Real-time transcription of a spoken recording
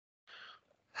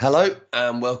Hello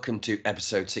and welcome to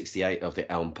episode 68 of the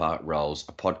Elm Park Rolls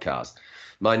podcast.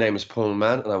 My name is Paul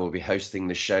Mann and I will be hosting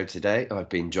the show today. I've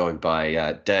been joined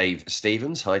by Dave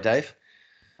Stevens. Hi, Dave.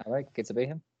 Hello, good to be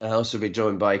here. I'll also be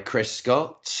joined by Chris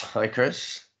Scott. Hi,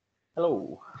 Chris.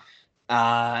 Hello.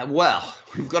 Well,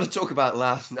 we've got to talk about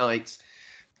last night's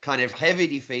kind of heavy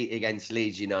defeat against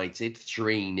Leeds United,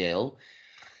 3-0.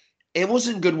 It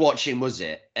wasn't good watching, was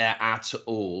it, at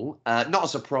all? Not a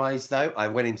surprise, though. I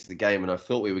went into the game and I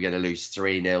thought we were going to lose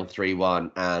 3-0, 3-1,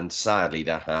 and sadly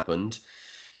that happened.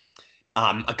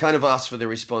 I kind of asked for the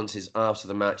responses after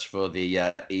the match for the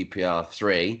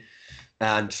EPR3,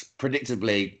 and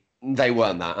predictably, they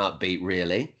weren't that upbeat,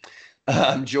 really.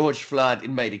 George Flood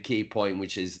made a key point,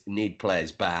 which is need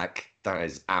players back. That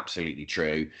is absolutely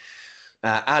true.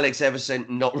 Alex Everson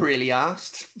not really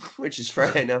asked, which is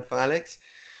fair enough, Alex.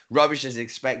 Rubbish as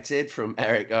expected from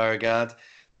Eric Øregaard.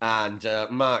 And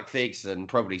Mark Thigson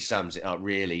probably sums it up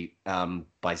really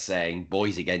by saying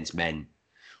boys against men,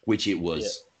 which it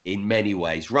was in many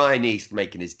ways. Ryan East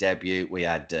making his debut. We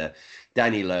had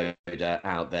Danny Loader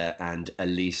out there and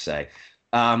Elise.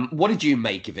 What did you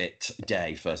make of it,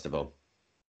 Dave, first of all?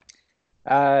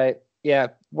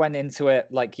 Went into it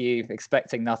like you,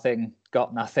 expecting nothing,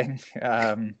 got nothing.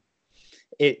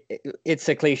 It's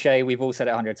a cliche. We've all said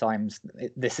it 100 times.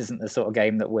 This isn't the sort of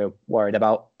game that we're worried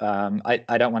about.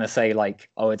 I don't want to say like,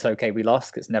 oh, it's okay we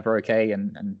lost. It's never okay.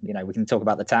 And you know, we can talk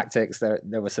about the tactics. There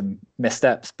were some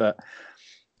missteps, but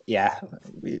yeah,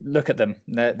 look at them.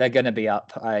 They're going to be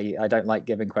up. I don't like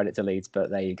giving credit to Leeds,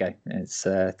 but there you go. It's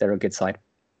they're a good side.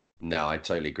 No, I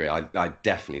totally agree. I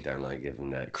definitely don't like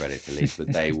giving credit to Leeds,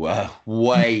 but they were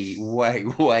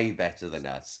way better than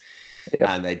us. Yep.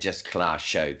 And they just class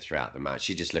showed throughout the match.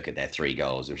 You just look at their 3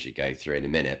 goals, which we go through in a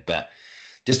minute, but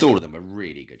just all of them are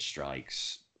really good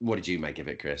strikes. What did you make of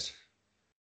it, Chris?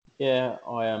 Yeah,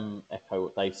 I echo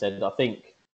what Dave said. I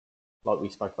think, like we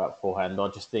spoke about beforehand, I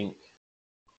just think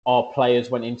our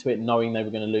players went into it knowing they were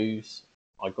going to lose.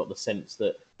 I got the sense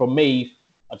that, from me,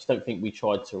 I just don't think we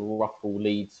tried to ruffle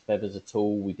Leeds' feathers at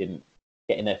all. We didn't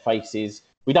get in their faces.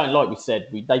 We don't, like we said,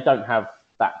 they don't have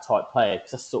that type player,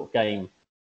 because that's the sort of game.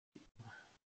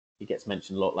 He gets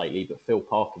mentioned a lot lately, but Phil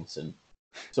Parkinson,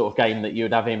 sort of game that you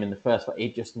would have him in the first, but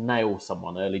he'd just nail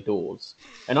someone early doors.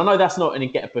 And I know that's not in a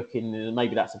get a book in,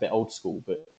 maybe that's a bit old school,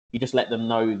 but you just let them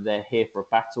know they're here for a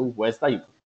battle. Whereas did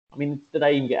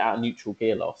they even get out of neutral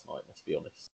gear last night? Let's be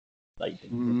honest. They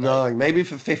didn't. No, maybe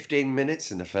for 15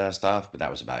 minutes in the first half, but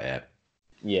that was about it.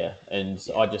 Yeah, and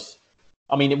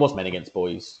it was men against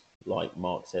boys, like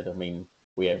Mark said. I mean,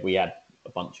 we had a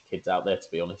bunch of kids out there,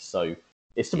 to be honest, so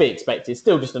it's to be expected. It's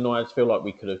still just annoying. I just feel like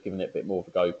we could have given it a bit more of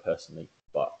a go, personally,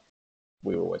 but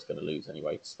we were always going to lose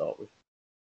anyway to start with.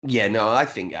 Yeah, no, I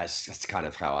think that's kind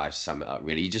of how I sum it up,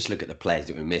 really. You just look at the players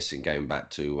that we're missing, going back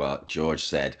to what George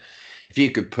said. If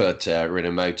you could put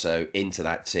Rinamoto into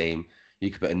that team, you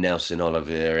could put a Nelson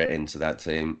Oliveira into that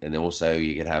team, and also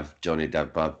you could have Johnny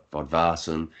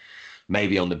Bodvarsson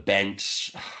maybe on the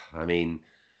bench. I mean,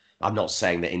 I'm not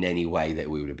saying that in any way that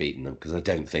we would have beaten them, because I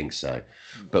don't think so.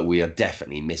 But we are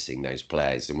definitely missing those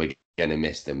players, and we're going to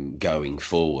miss them going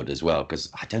forward as well, because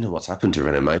I don't know what's happened to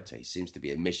Rinamoto. He seems to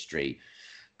be a mystery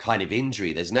kind of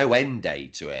injury. There's no end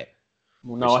date to it.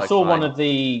 Well, no, I saw one of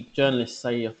the journalists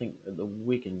say, I think at the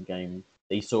Wigan game,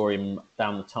 he saw him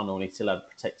down the tunnel and he still had a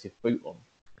protective boot on.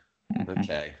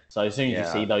 Okay. So as soon as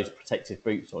you see those protective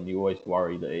boots on, you always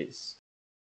worry that it's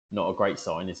not a great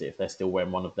sign, is it, if they're still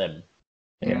wearing one of them?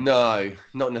 Yeah. No,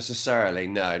 not necessarily.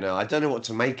 No. I don't know what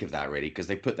to make of that, really, because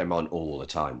they put them on all the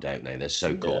time, don't they? They're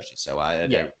so cautious. So I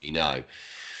don't really know.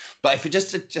 But if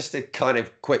just a kind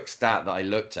of quick stat that I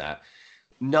looked at,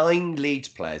 9 Leeds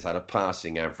players had a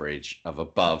passing average of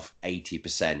above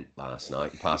 80% last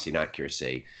night, passing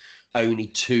accuracy. Only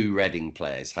 2 Reading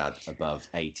players had above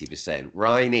 80%.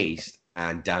 Ryan East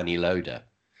and Danny Loader.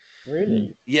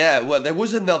 Really? Yeah, well, there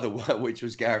was another one, which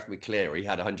was Gareth McCleary. He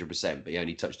had 100%, but he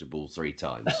only touched the ball 3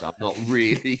 times. So I'm not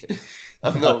really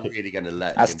going to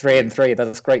let That's him. 3 and 3.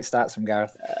 That's great stats from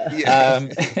Gareth.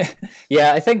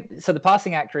 I think so. The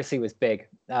passing accuracy was big.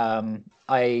 I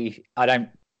don't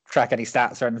track any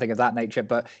stats or anything of that nature,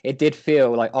 but it did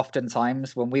feel like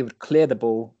oftentimes when we would clear the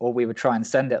ball or we would try and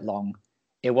send it long,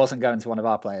 it wasn't going to one of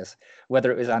our players,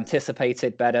 whether it was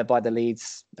anticipated better by the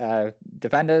Leeds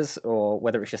defenders or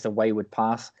whether it was just a wayward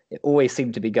pass. It always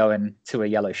seemed to be going to a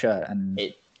yellow shirt, and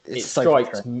it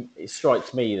strikes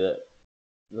me that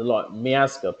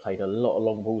Miazga played a lot of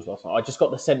long balls last night. I just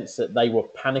got the sense that they were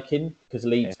panicking because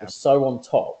Leeds were so on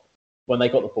top. When they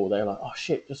got the ball, they were like, "Oh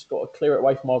shit, just got to clear it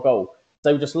away from our goal."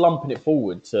 They were just lumping it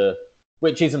forward to,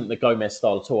 which isn't the Gomez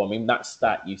style at all. I mean, that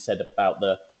stat you said about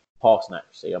the passing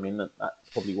accuracy. I mean, that's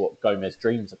probably what Gomez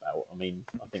dreams about. I mean,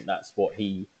 I think that's what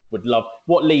he would love.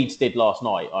 What Leeds did last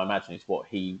night, I imagine, is what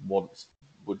he would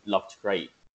love to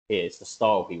create here. It's the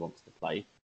style he wants to play.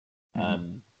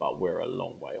 But we're a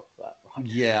long way off that. Right?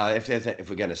 Yeah, if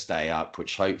we're going to stay up,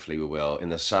 which hopefully we will, in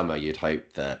the summer, you'd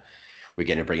hope that we're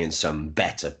going to bring in some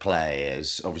better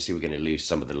players. Obviously, we're going to lose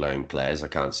some of the loan players. I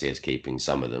can't see us keeping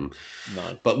some of them.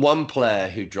 No. But one player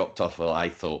who dropped off, well, I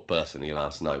thought personally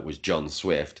last night, was John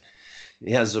Swift.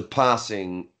 He has a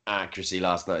passing accuracy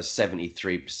last night of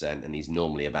 73%, and he's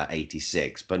normally about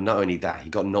 86. But not only that, he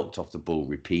got knocked off the ball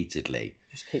repeatedly.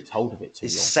 Just keeps hold of it too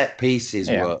long. His set pieces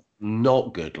were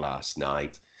not good last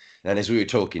night. And as we were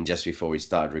talking just before we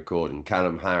started recording,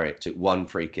 Callum Harriott took one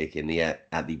free kick in the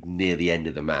near the end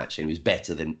of the match, and it was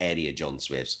better than any of John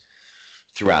Swift's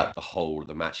throughout the whole of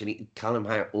the match. And Callum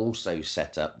Harriott also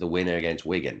set up the winner against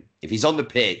Wigan. If he's on the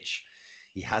pitch,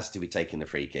 he has to be taking the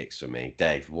free kicks for me.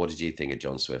 Dave, what did you think of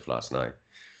John Swift last night?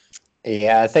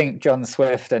 Yeah, I think John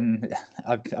Swift, and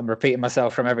I'm repeating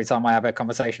myself from every time I have a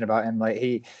conversation about him,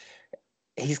 like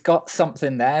he's got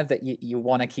something there that you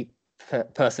want to keep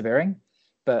persevering,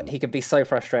 but he can be so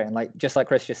frustrating. Like just like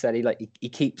Chris just said, he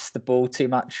keeps the ball too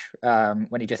much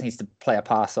when he just needs to play a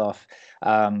pass off.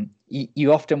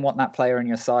 You often want that player on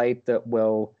your side that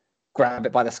will grab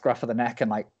it by the scruff of the neck and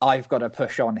like, I've got to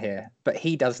push on here, but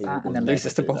he does that and then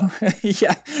loses the ball.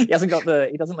 Yeah, he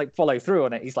doesn't like follow through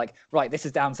on it. He's like, right, this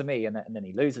is down to me, and then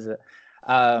he loses it.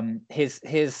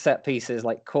 His set pieces,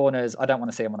 like corners, I don't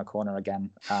want to see him on a corner again.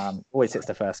 Always hits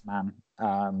the first man,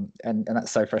 and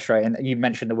that's so frustrating. You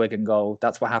mentioned the Wigan goal.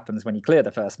 That's what happens when you clear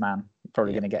the first man. You're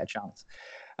probably going to get a chance.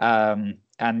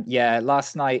 And yeah,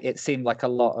 last night it seemed like a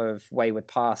lot of wayward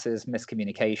passes,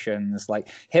 miscommunications. Like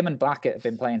him and Blackett have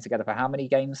been playing together for how many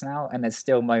games now? And there's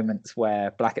still moments where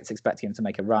Blackett's expecting him to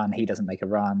make a run. He doesn't make a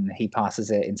run. He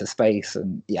passes it into space.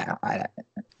 And yeah,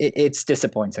 it's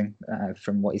disappointing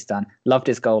from what he's done. Loved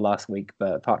his goal last week,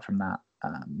 but apart from that,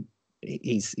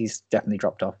 he's definitely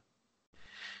dropped off.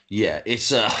 Yeah,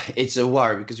 it's a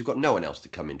worry because we've got no one else to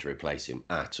come in to replace him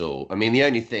at all. I mean, the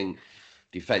only thing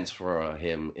defence for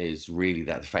him is really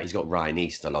that the fact he's got Ryan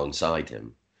East alongside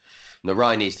him. Now,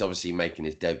 Ryan East obviously making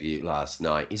his debut last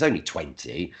night. He's only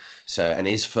 20, and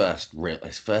his first, I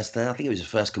think it was his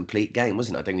first complete game,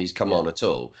 wasn't it? I think he's come on at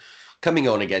all. Coming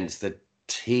on against the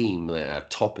team that are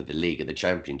top of the league of the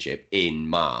Championship in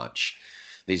March.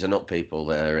 These are not people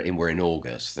that we're in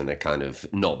August and they're kind of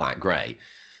not that great.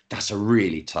 That's a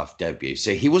really tough debut.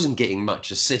 So he wasn't getting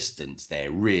much assistance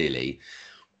there, really.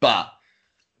 But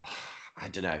I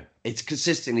don't know. It's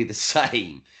consistently the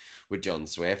same with John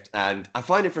Swift. And I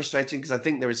find it frustrating because I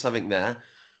think there is something there,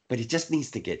 but he just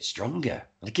needs to get stronger.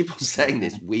 I keep on saying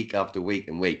this week after week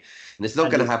and week. And it's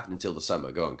not going to happen until the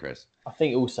summer. Go on, Chris. I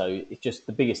think also it's just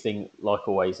the biggest thing, like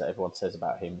always, that everyone says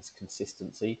about him is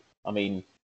consistency. I mean,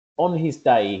 on his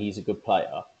day, he's a good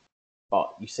player.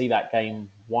 But you see that game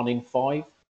 1 in 5.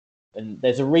 And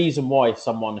there's a reason why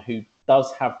someone who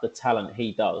does have the talent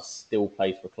he does still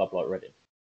plays for a club like Reading.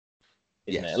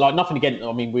 Isn't it? Like nothing against,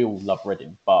 I mean, we all love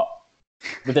Reading, but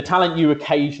with the talent you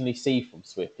occasionally see from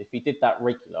Swift, if he did that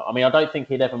regular, I mean, I don't think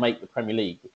he'd ever make the Premier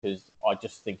League because I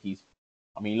just think he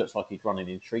looks like he's running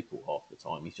in treacle half the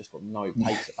time. He's just got no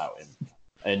pace about him.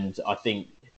 And I think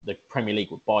the Premier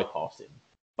League would bypass him.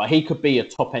 But he could be a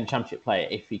top-end Championship player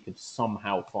if he could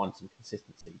somehow find some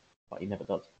consistency, but he never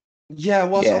does. Yeah,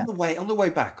 well, on the way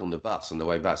back on the bus,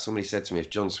 somebody said to me, if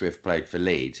John Swift played for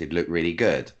Leeds, he'd look really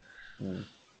good. And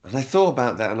I thought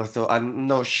about that, and I thought, I'm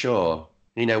not sure.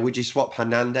 You know, would you swap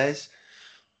Hernandez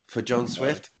for John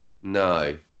Swift?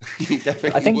 No, he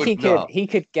definitely. I think he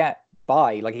could get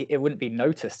by. Like it wouldn't be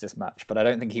noticed as much, but I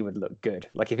don't think he would look good.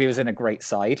 Like if he was in a great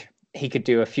side, he could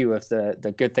do a few of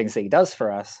the good things that he does for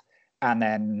us, and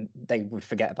then they would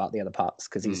forget about the other parts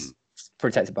because he's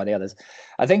protected by the others.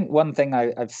 I think one thing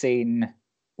I've seen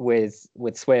with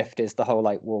Swift is the whole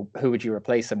like, well, who would you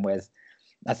replace him with?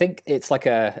 I think it's like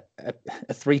a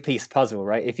 3-piece puzzle,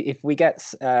 right? If we get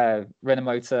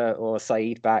Renomota or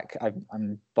Saeed back,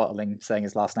 I'm bottling saying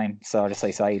his last name, so I'll just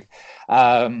say Saeed.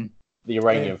 The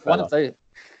Iranian fella. One of those,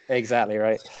 exactly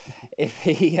right. If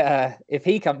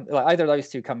he come, like either of those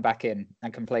two come back in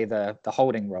and can play the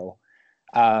holding role.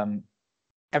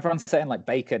 Everyone's saying like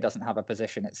Baker doesn't have a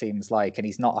position, it seems like, and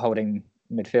he's not a holding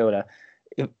midfielder.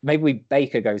 Maybe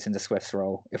Baker goes into Swift's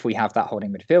role if we have that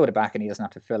holding midfielder back and he doesn't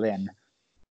have to fill in.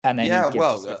 And then I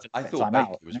thought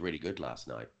Baker was really good last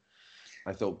night.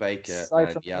 I thought Baker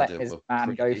let his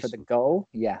man go for the goal.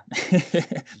 Yeah. Apart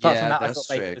from that, I thought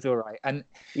Baker was all right. And,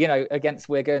 you know, against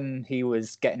Wigan, he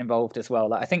was getting involved as well.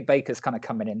 Like, I think Baker's kind of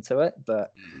coming into it,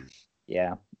 but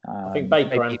yeah, I think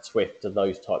Baker and Swift are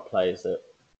those type players that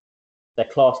they're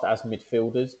classed as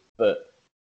midfielders, but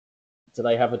do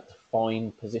they have a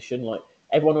defined position? Like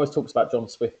everyone always talks about John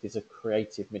Swift as a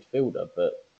creative midfielder,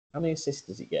 but how many assists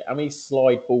does he get? How many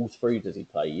slide balls through does he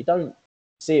play? You don't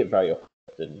see it very often.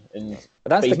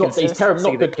 But he's terrible,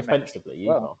 not good defensively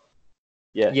either.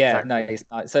 Yeah, exactly. No, he's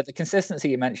not. So the consistency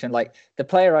you mentioned, like the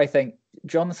player, I think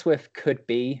John Swift could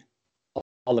be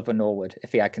Oliver Norwood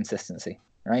if he had consistency,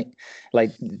 right?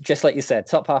 Like just like you said,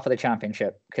 top half of the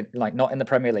championship, like not in the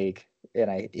Premier League. You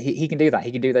know, he can do that.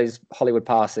 He can do those Hollywood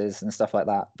passes and stuff like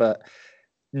that, but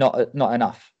not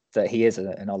enough that he is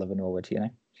an Oliver Norwood. You know.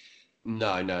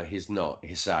 No, he's not.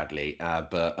 He's sadly,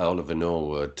 but Oliver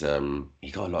Norwood,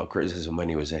 he got a lot of criticism when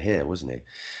he was here, wasn't he?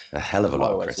 A hell of a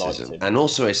lot of criticism, and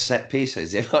also his set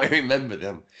pieces, if I remember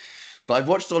them. But I've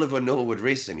watched Oliver Norwood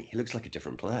recently. He looks like a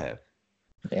different player.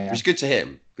 Yeah, it's good to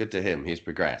him. Good to him. He's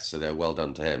progressed, so they're well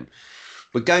done to him.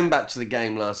 But going back to the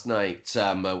game last night,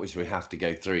 which we have to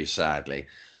go through, sadly,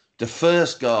 the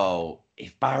first goal,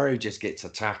 if Barrow just gets a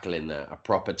tackle in there, a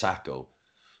proper tackle,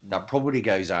 that probably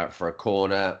goes out for a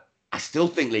corner. I still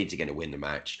think Leeds are going to win the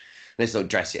match. Let's not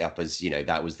dress it up as,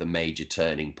 that was the major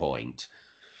turning point.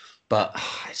 But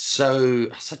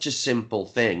such a simple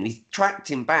thing. He tracked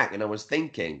him back, and I was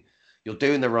thinking, you're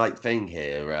doing the right thing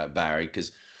here, Barry,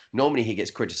 because normally he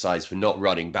gets criticised for not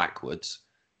running backwards.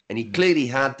 And he clearly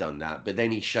had done that, but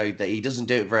then he showed that he doesn't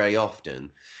do it very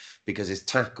often because his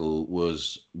tackle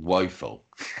was woeful.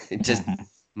 Just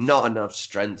not enough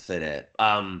strength in it.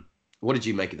 What did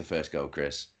you make of the first goal,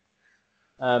 Chris?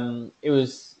 It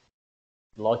was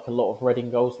like a lot of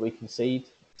Reading goals we concede,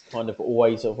 kind of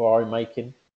always of our own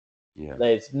making. Yeah.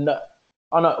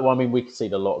 We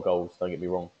concede a lot of goals, don't get me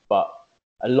wrong, but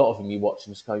a lot of them you watch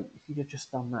and just go, if you'd have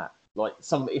just done that.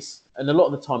 And a lot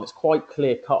of the time it's quite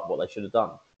clear cut what they should have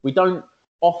done. We don't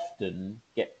often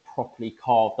get properly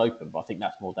carved open, but I think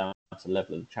that's more down to the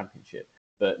level of the championship.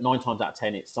 But 9 times out of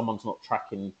 10, it's someone's not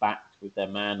tracking back with their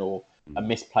man, or a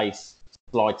misplaced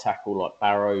slide tackle like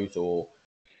Barrows, or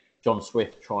John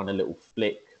Swift trying a little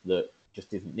flick that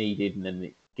just isn't needed, and then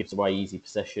it gives away easy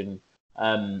possession.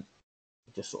 It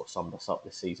just sort of summed us up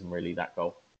this season, really, that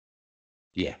goal.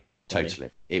 Yeah, totally.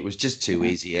 It was just too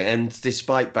easy. And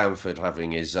despite Bamford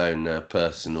having his own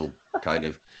personal kind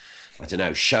of,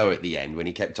 show at the end when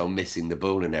he kept on missing the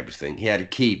ball and everything, he had a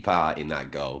key part in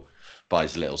that goal by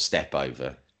his little step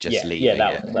over, leaving it.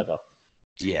 That was clever.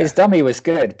 Yeah. His dummy was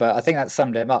good, but I think that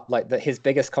summed him up. Like his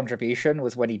biggest contribution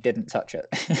was when he didn't touch it.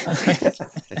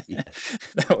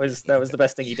 That was the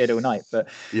best thing he did all night. But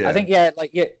I think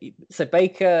so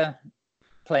Baker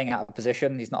playing out of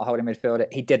position, he's not a holding midfielder.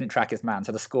 He didn't track his man,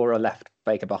 so the scorer left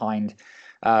Baker behind.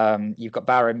 You've got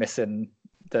Barrow missing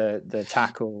the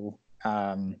tackle.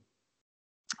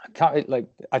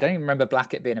 I don't even remember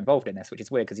Blackett being involved in this, which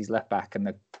is weird because he's left back and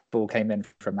the ball came in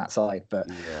from that side. But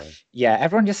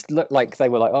everyone just looked like they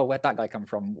were like, oh, where'd that guy come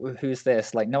from? Who's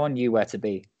this? Like no one knew where to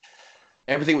be.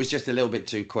 Everything was just a little bit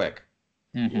too quick.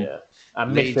 Mm-hmm. Yeah,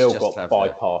 and midfield got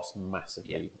bypassed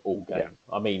massively all game. Yeah.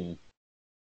 I mean,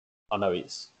 I know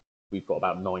we've got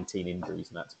about 19 injuries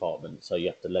in that department, so you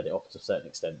have to let it off to a certain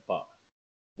extent. But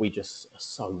we just are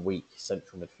so weak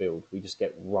central midfield. We just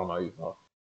get run over.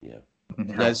 Yeah.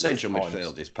 No, central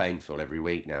midfield is painful every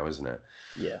week now, isn't it?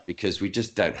 Yeah. Because we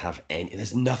just don't have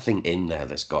there's nothing in there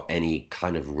that's got any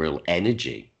kind of real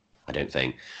energy, I don't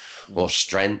think, or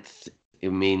strength. I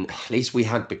mean, at least we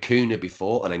had Bacuna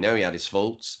before, and I know he had his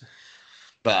faults,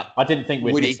 but I didn't think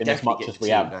we'd miss him as much as we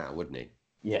have now, wouldn't he?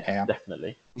 Yeah,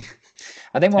 definitely.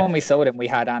 I think when we sold him, we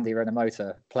had Andy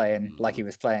Renamoto playing like he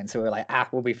was playing, so we were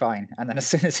like, we'll be fine. And then as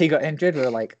soon as he got injured, we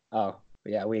were like, oh.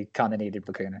 Yeah, we kind of needed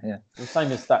Bacuna. Yeah, the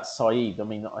same as that Saeed. I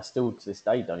mean, I still to this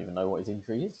day don't even know what his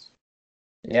injury is.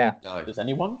 Yeah, no. Does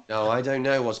anyone? No, I don't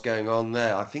know what's going on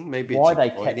there. I think maybe it's a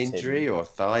groin injury or a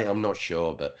thigh. I'm not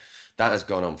sure, but that has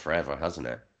gone on forever, hasn't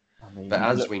it? I mean, but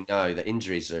as we know, the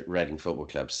injuries at Reading Football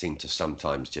Club seem to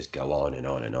sometimes just go on and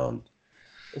on and on.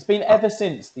 It's been ever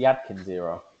since the Adkins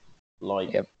era.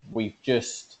 We've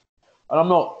just, and I'm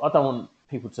not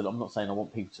saying I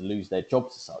want people to lose their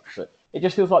jobs as such, but it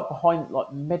just feels like behind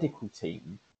medical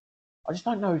team, I just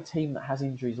don't know a team that has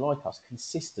injuries like us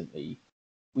consistently.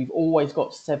 We've always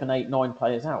got 7, 8, 9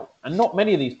 players out, and not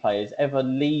many of these players ever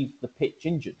leave the pitch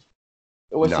injured.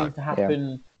 It always seems to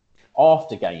happen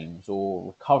after games or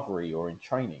recovery or in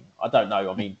training. I don't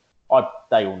know. I mean,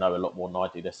 they all know a lot more than I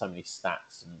do. There's so many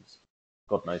stats and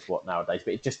God knows what nowadays,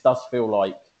 but it just does feel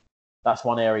like that's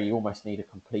one area you almost need a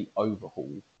complete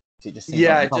overhaul. It just seems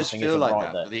it just feels like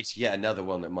that. But it's yet another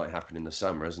one that might happen in the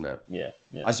summer, isn't it? Yeah.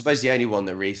 I suppose the only one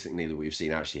that recently that we've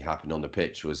seen actually happen on the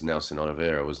pitch was Nelson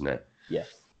Oliveira, wasn't it? Yeah.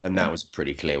 And that was a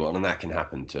pretty clear one, and that can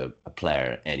happen to a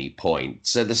player at any point.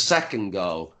 So the second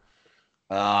goal,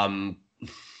 not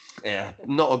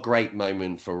a great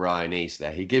moment for Ryan East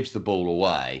there. He gives the ball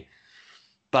away,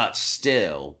 but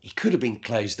still, he could have been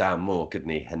closed down more, couldn't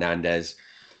he, Hernandez?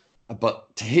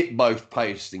 But to hit both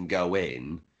posts and go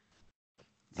in,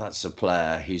 that's a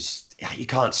player who's... You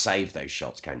can't save those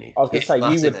shots, can you? I was going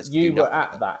to say, you were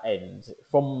at that end.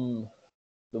 From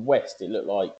the West, it looked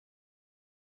like...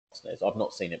 I've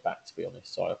not seen it back, to be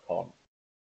honest, so I can't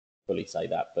fully say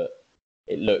that, but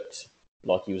it looked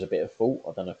like he was a bit at fault.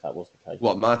 I don't know if that was the case.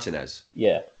 What, Martinez?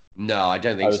 Yeah. No, I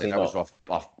don't think so. That was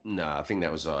off. No, I think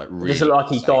that was really... It looked like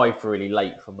he dived really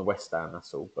late from the West Stand,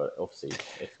 that's all, but obviously,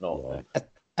 if not... Yeah.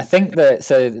 I think that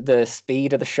the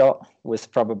speed of the shot was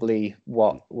probably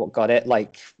what got it.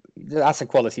 Like, that's a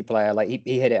quality player. Like,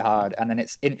 he hit it hard, and then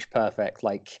it's inch perfect.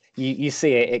 Like, you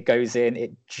see it goes in,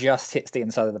 it just hits the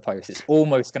inside of the post. It's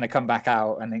almost going to come back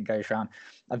out and then goes round.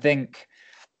 I think,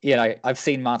 I've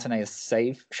seen Martinez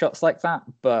save shots like that,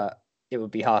 but it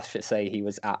would be harsh to say he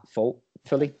was at fault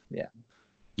fully. Yeah.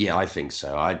 Yeah, I think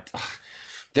so.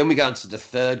 Then we go into the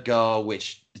third goal,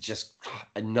 which is just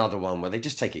another one where they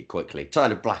just take it quickly.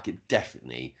 Tyler Blackett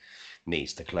definitely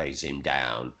needs to close him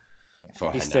down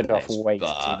for Hernandez.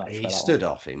 He stood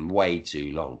off him way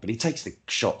too long, but he takes the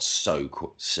shot so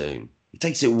soon. He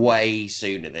takes it way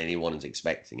sooner than anyone was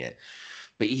expecting it.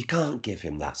 But you can't give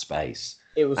him that space.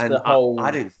 It was the whole...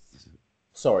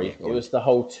 Sorry, it was the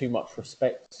whole too much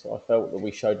respect. I felt that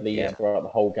we showed Leeds throughout the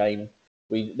whole game.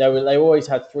 They always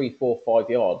had 3, 4, 5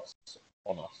 yards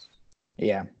on us.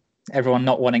 Yeah, everyone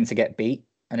not wanting to get beat,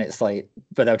 and it's like,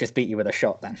 but they'll just beat you with a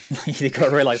shot. Then you've got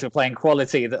to realize we're playing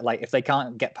quality. That, like, if they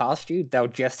can't get past you, they'll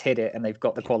just hit it, and they've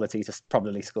got the quality to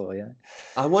probably score. Yeah.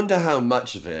 I wonder how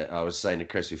much of it, I was saying to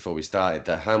Chris before we started,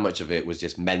 that how much of it was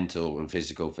just mental and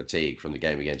physical fatigue from the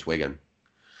game against Wigan.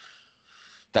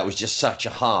 That was just such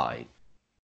a high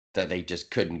that they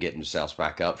just couldn't get themselves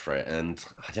back up for it. And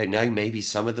I don't know, maybe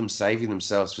some of them saving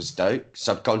themselves for Stoke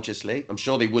subconsciously. I'm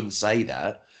sure they wouldn't say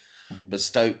that, but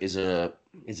Stoke is a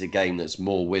game that's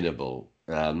more winnable.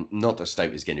 Not that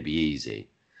Stoke is going to be easy.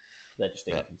 They're just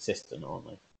inconsistent, aren't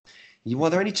they? Well,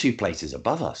 they're only 2 places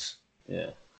above us.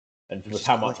 Yeah. And with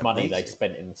how much money they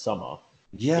spent in the summer.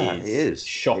 Yeah, it is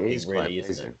shocking, really,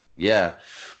 isn't it? Yeah.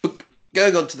 But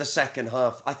going on to the second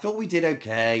half, I thought we did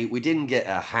okay. We didn't get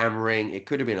a hammering. It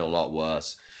could have been a lot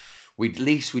worse. At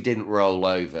least we didn't roll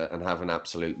over and have an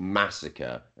absolute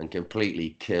massacre and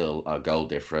completely kill our goal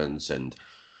difference. And,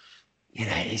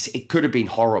 it could have been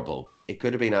horrible. It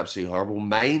could have been absolutely horrible.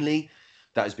 Mainly,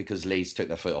 that is because Leeds took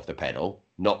their foot off the pedal,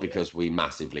 not because we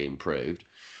massively improved.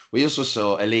 We also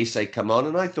saw Elise come on,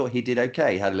 and I thought he did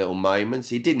okay. He had little moments.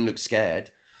 He didn't look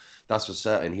scared. That's for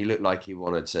certain. He looked like he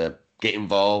wanted to get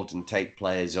involved and take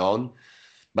players on.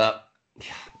 But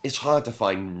it's hard to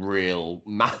find real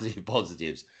massive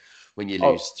positives when you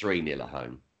lose 3-0 at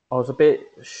home. I was a bit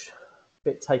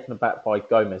taken aback by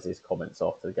Gomez's comments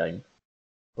after the game,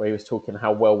 where he was talking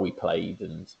how well we played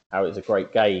and how it was a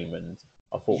great game. And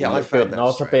I thought, I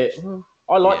was a bit...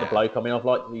 I like the bloke. I mean,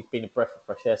 he's been a breath of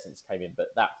fresh air since he came in,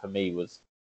 but that for me was...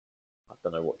 I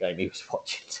don't know what game he was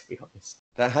watching, to be honest.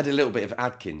 That had a little bit of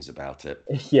Adkins about it.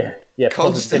 Yeah,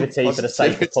 positivity for the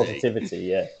sake of positivity,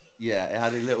 yeah. Yeah, it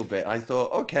had a little bit. I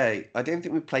thought, okay, I don't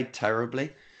think we played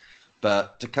terribly,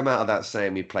 but to come out of that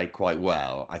saying we played quite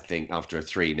well, I think after a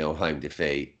 3-0 home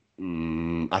defeat,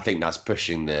 I think that's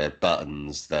pushing the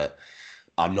buttons that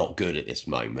I'm not good at this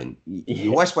moment.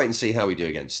 You always wait and see how we do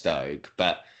against Stoke,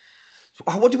 but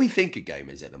what do we think of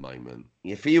Gomez at the moment?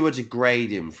 If you were to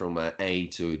grade him from an A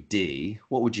to a D,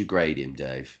 what would you grade him,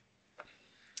 Dave?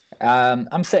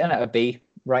 I'm sitting at a B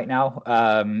right now.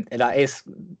 That is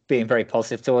being very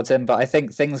positive towards him, but I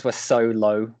think things were so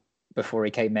low before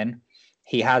he came in.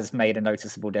 He has made a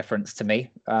noticeable difference to me.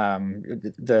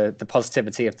 The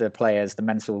positivity of the players, the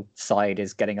mental side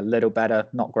is getting a little better.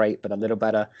 Not great, but a little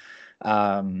better.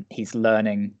 He's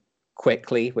learning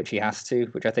quickly, which he has to,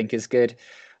 which I think is good.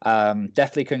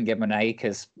 Definitely couldn't give him an A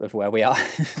because of where we are.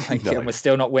 And we're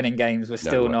still not winning games. We're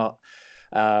still not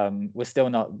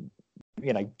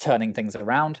turning things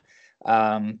around.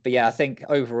 But yeah, I think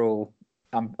overall,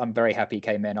 I'm very happy he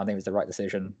came in. I think it was the right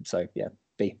decision. So yeah,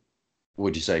 B. What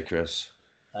would you say, Chris?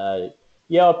 I'd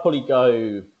probably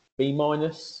go B-.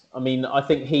 I mean, I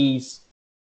think he's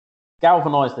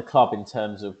galvanised the club in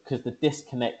terms of, because the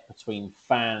disconnect between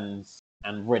fans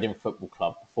and Reading Football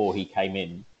Club before he came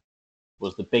in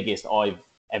was the biggest I've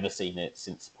ever seen it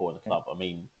since supporting the club. I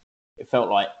mean, it felt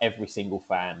like every single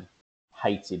fan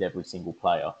hated every single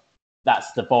player.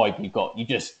 That's the vibe you got.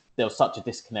 There was such a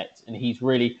disconnect, and he's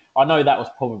really... I know that was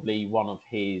probably one of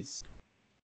his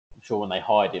I'm sure when they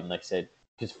hired him, they said,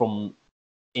 because from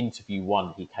interview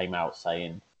one, he came out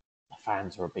saying the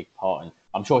fans are a big part. And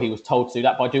I'm sure he was told to do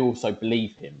that, but I do also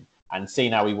believe him. And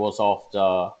seeing how he was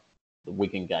after the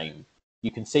Wigan game,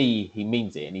 you can see he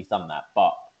means it and he's done that.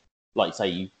 But like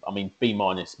you say, B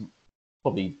minus,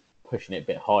 probably pushing it a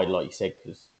bit high, like you said,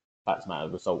 because facts matter,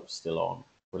 results still aren't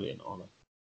brilliant, aren't they?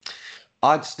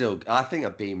 I think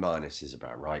a B minus is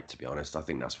about right, to be honest. I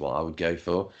think that's what I would go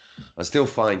for. I still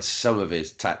find some of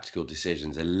his tactical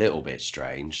decisions a little bit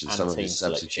strange, and some of his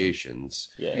substitutions.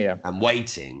 Yeah. And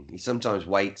waiting. He sometimes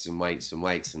waits,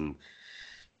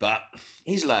 but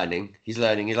he's learning.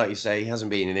 Like you say, he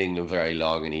hasn't been in England very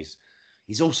long, and he's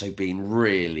also been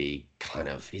really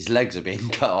his legs are being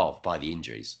cut off by the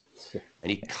injuries, and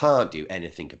he can't do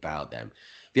anything about them.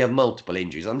 If you have multiple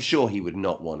injuries, I'm sure he would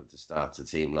not want to start a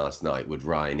team last night with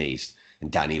Ryan East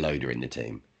and Danny Loader in the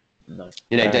team. No,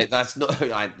 that's not.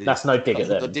 That's no dig at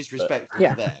them. Not disrespectful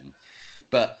to them,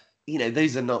 but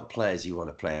these are not players you want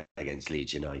to play against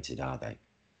Leeds United, are they?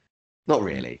 Not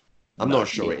really. I'm not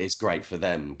sure it is great for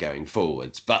them going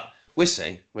forwards, but we'll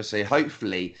see.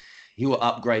 Hopefully, he will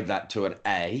upgrade that to an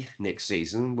A next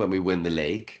season when we win the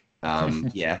league.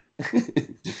 Yeah.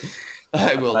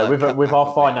 With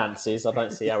our finances, I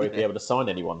don't see how we'd be able to sign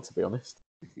anyone, to be honest.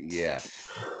 Yeah.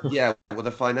 Well,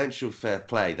 the financial fair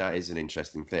play, that is an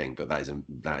interesting thing, but that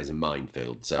is a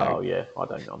minefield. So. Oh yeah, I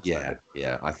don't understand.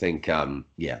 Yeah. I think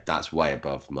that's way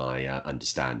above my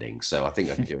understanding. So I think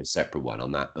I can do a separate one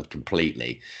on that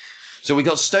completely. So we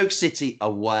got Stoke City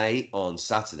away on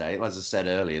Saturday. As I said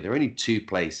earlier, they're only 2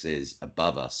 places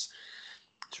above us.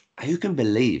 Who can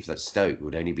believe that Stoke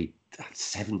would only be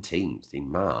 17th in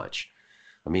March?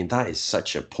 I mean, that is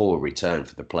such a poor return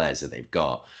for the players that they've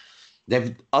got.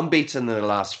 They've unbeaten in the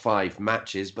last 5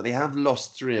 matches, but they have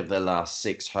lost 3 of their last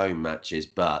 6 home matches,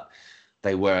 but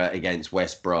they were against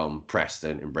West Brom,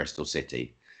 Preston and Bristol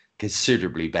City.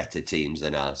 Considerably better teams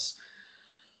than us.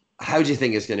 How do you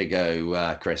think it's going to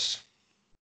go, Chris?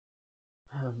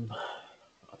 I don't know,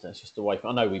 it's just away from...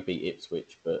 I know we beat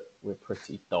Ipswich, but we're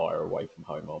pretty dire away from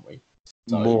home, aren't we?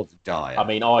 So, more than dire. I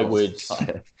mean, I would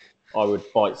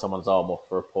bite someone's arm off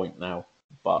for a point now,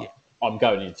 but I'm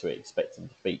going into it expecting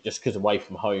defeat just because away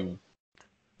from home,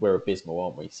 we're abysmal,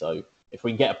 aren't we? So if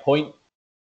we can get a point,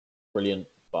 brilliant,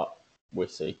 but we'll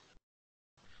see.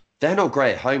 They're not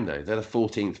great at home, though. They're the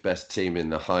 14th best team in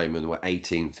the home and we're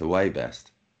 18th away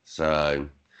best. So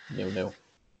 0-0.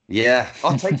 Yeah,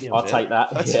 I'll take 0-0. I'll take that.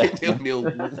 I'll take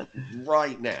 0-0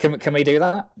 right now. Can we do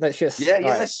that? Let's just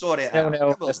let's sort it out.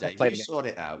 0-0, Come on, Dave, sort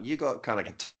it out. You got kind of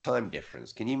like a time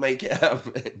difference. Can you make it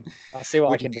happen? I'll see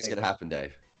what I can do. What's going to happen,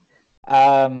 Dave?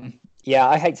 Yeah,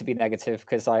 I hate to be negative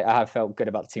because I have felt good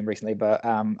about the team recently, but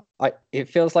it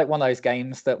feels like one of those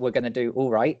games that we're going to do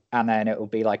all right, and then it will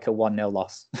be like a 1-0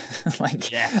 loss. I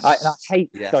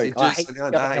hate Stoke.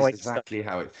 That is exactly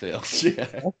how it feels. Yeah. The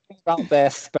thing about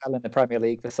their spell in the Premier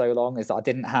League for so long is that I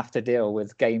didn't have to deal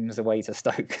with games away to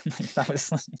Stoke. That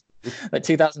was like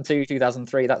 2002,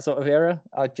 2003, that sort of era.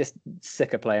 I'm just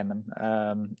sick of playing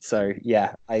them. So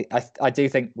yeah, I do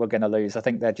think we're going to lose. I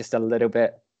think they're just a little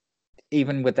bit.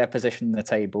 Even with their position in the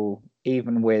table,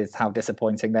 even with how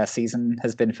disappointing their season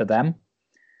has been for them,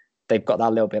 they've got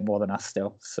that little bit more than us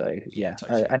still. So yeah,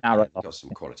 they've got some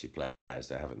quality players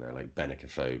there, haven't they? Like Benik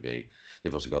Afobe.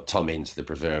 They've also got Tom Ince, the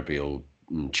proverbial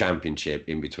championship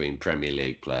in between Premier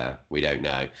League player. We don't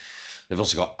know. They've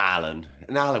also got Allen,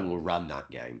 and Allen will run that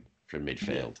game from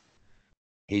midfield.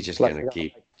 He's just going to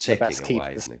keep ticking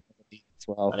away, isn't he?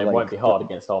 Well, and it won't be hard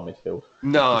against our midfield.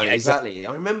 No, exactly.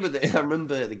 I remember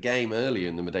the game earlier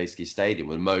in the Medeski Stadium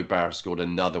when Mo Barra scored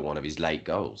another one of his late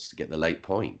goals to get the late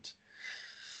point.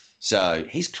 So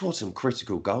he's scored some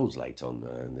critical goals late on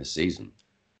in this season.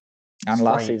 And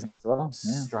last season as well.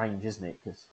 Yeah. Strange, isn't it?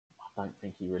 Because I don't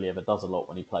think he really ever does a lot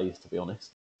when he plays, to be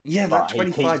honest. Yeah, that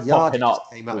 25 yards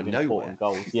came out of nowhere.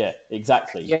 Goals. Yeah,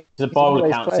 exactly. Yeah, by all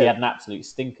accounts, he had an absolute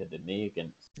stinker, didn't he?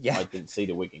 I didn't see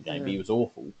the Wigan game. He was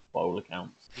awful, by all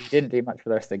accounts. He didn't do much for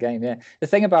the rest of the game, yeah. The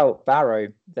thing about Barrow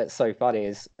that's so funny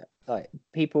is like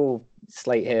people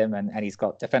slate him and he's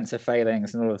got defensive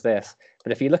failings and all of this.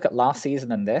 But if you look at last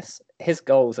season and this, his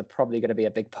goals are probably going to be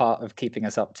a big part of keeping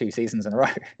us up 2 seasons in a row.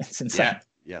 It's insane.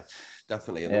 Yeah.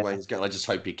 Definitely. And the way he's going, I just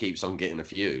hope he keeps on getting a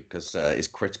few because it's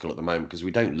critical at the moment because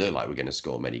we don't look like we're going to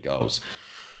score many goals,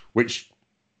 which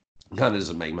kind of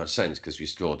doesn't make much sense because we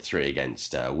scored 3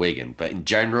 against Wigan. But in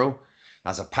general,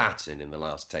 as a pattern in the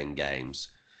last 10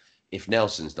 games, if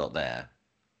Nelson's not there,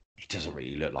 it doesn't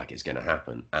really look like it's going to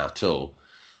happen at all.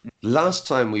 Last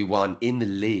time we won in the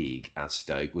league at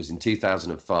Stoke was in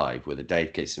 2005 with a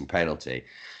Dave Kitson penalty.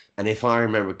 And if I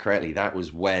remember correctly, that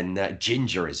was when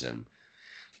Gingerism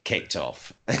kicked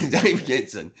off. Dave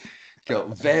Gibson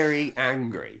got very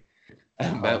angry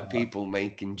about people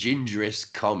making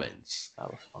gingerist comments.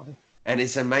 That was funny. And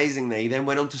it's amazing that he then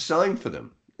went on to sign for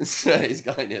them. So it's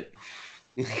kind of...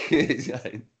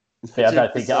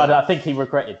 I think he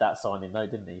regretted that signing though,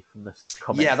 didn't he? From the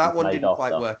comments that one didn't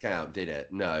quite work out, did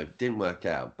it? No, didn't work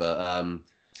out. But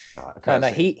no,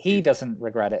 he doesn't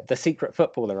regret it. The secret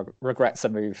footballer regrets a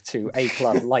move to a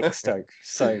club like Stoke.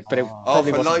 So, but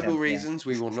for libel reasons,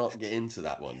 we will not get into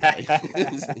that one.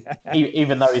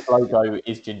 Even though his logo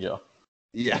is ginger.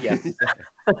 Yeah.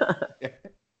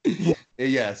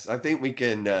 Yes, I think we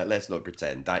can. Let's not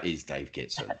pretend that is Dave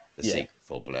Kitson, the secret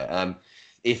footballer.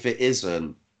 If it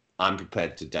isn't, I'm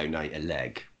prepared to donate a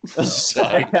leg. So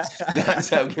that's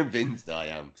how convinced I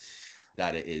am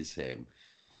that it is him.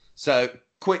 So,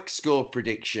 quick score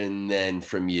prediction then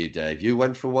from you, Dave. You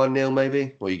went for 1-0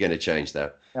 maybe? Or are you going to change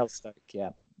that? Stoke,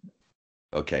 yeah.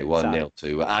 Okay, 1-0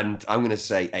 to... And I'm going to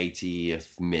say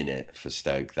 80th minute for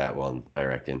Stoke, that one, I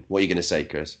reckon. What are you going to say,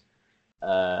 Chris?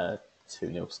 2-0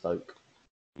 Stoke.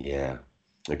 Yeah.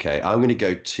 Okay, I'm going to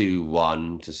go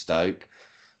 2-1 to Stoke.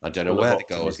 I don't know where the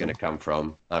goal is going to come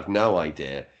from. I have no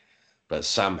idea. But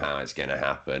somehow it's going to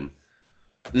happen.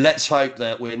 Let's hope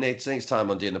that we're next time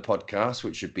on doing the podcast,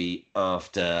 which should be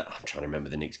after... I'm trying to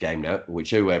remember the next game now,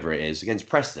 whoever it is. Against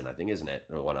Preston, I think, isn't it?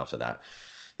 Or one after that.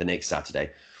 The next Saturday.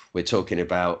 We're talking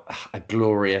about a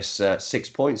glorious 6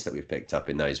 points that we've picked up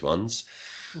in those ones.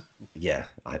 Yeah,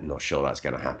 I'm not sure that's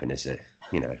going to happen, is it?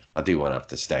 I do want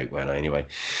after Stoke, won't I, anyway?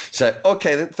 So,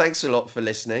 okay, then, thanks a lot for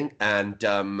listening. And...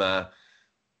 I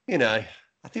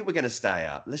think we're going to stay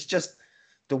up.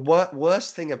 The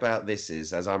worst thing about this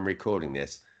is, as I'm recording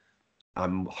this,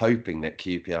 I'm hoping that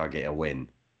QPR get a win.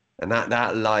 And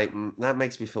that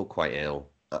makes me feel quite ill.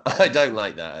 I don't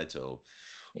like that at all.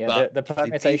 Yeah, the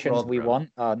permutations we want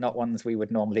are not ones we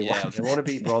would normally want. Yeah, they want to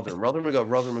beat Rotherham.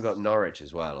 Rotherham got Norwich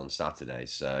as well on Saturday.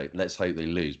 So let's hope they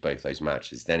lose both those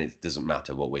matches. Then it doesn't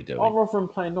matter what we're doing. Are Rotherham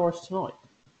playing Norwich tonight?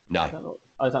 No.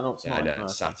 Is that not tonight? Yeah, no,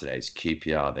 it's Saturday. It's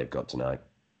QPR they've got tonight.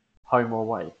 Home or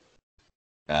away?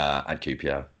 At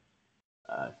QPR.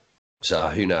 So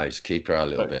who knows? QPR a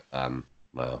little bit.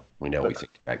 We know what we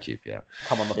think about QPR.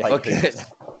 Come on the plate. Okay.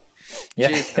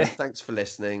 Cheers. Thanks for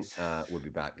listening. We'll be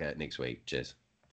back next week. Cheers.